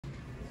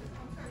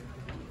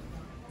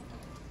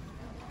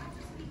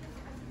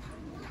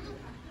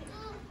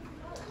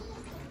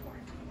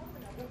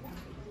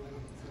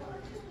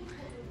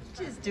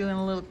Just doing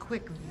a little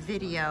quick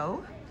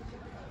video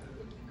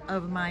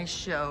of my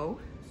show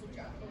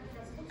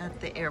at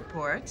the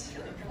airport.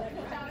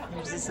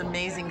 There's this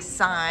amazing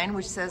sign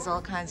which says all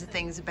kinds of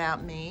things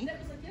about me.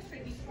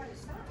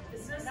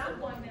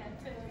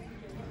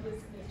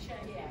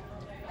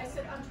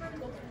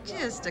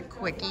 Just a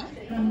quickie.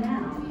 From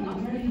now,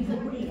 returning to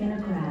the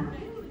aircraft.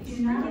 Do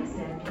not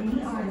accept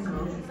any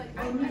articles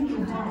only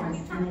to bags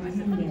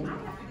unattended.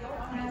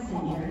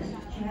 Passengers,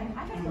 check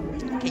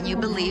and Can you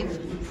believe?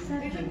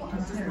 subject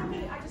to search.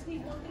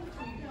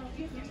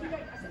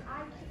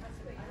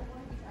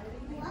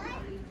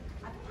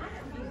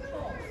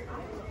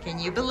 Can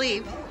you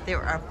believe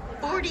there are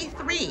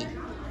 43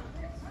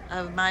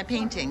 of my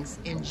paintings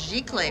in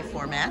giclee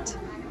format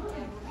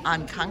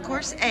on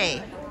Concourse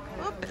A.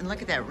 Oop, and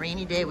look at that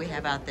rainy day we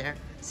have out there.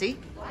 See,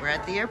 we're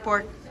at the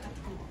airport.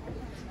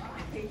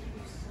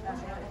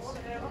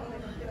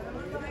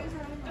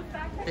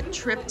 The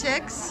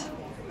triptychs.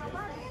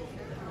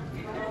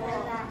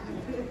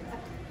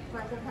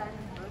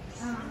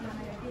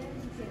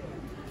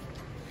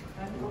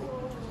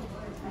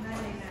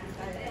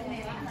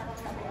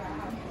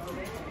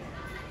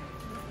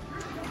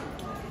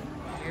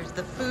 Here's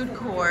the food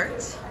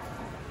court.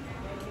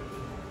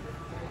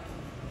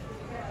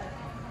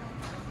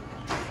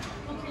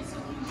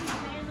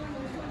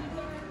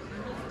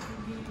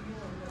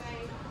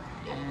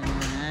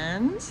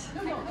 And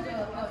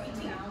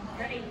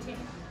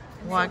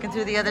walking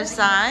through the other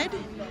side.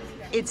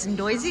 It's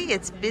noisy,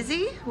 it's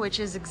busy, which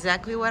is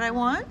exactly what I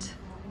want.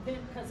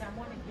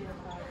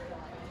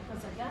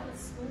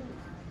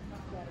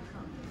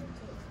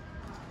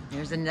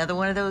 There's another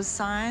one of those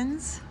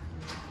signs.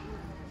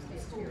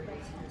 You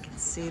can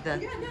see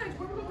the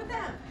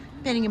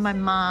painting of my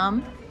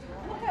mom.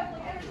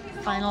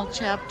 Final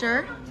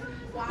chapter.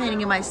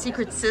 Painting of my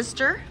secret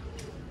sister.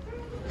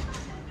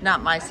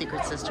 Not my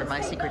secret sister,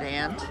 my secret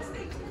aunt.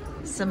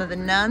 Some of the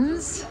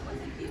nuns.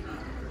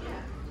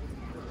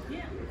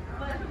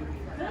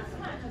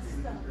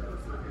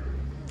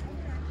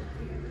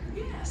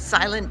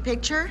 Silent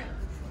picture.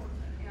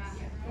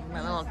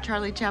 My little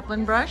Charlie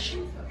Chaplin brush.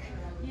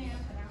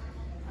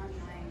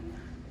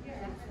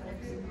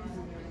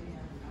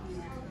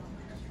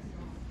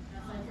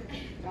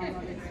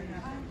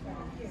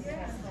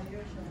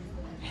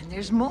 And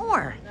there's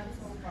more.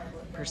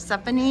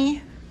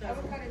 Persephone.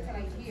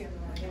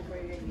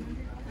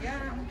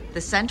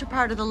 The center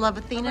part of the Love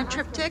Athena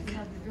triptych.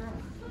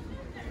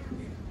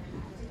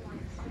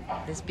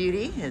 This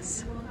beauty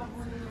is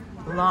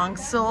long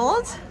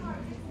sold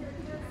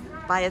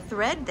by a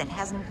thread that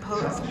hasn't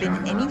been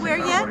anywhere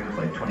yet.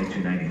 Flight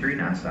 2293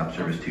 nonstop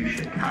service to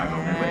Chicago.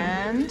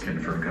 And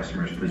confirm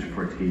customers, please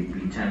report to gate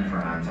B10 for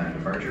on-time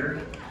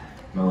departure.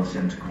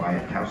 Millicent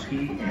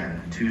Kwiatkowski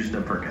and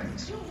Tuesday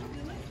Perkins.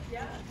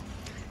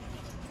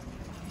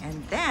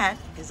 And that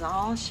is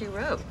all she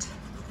wrote.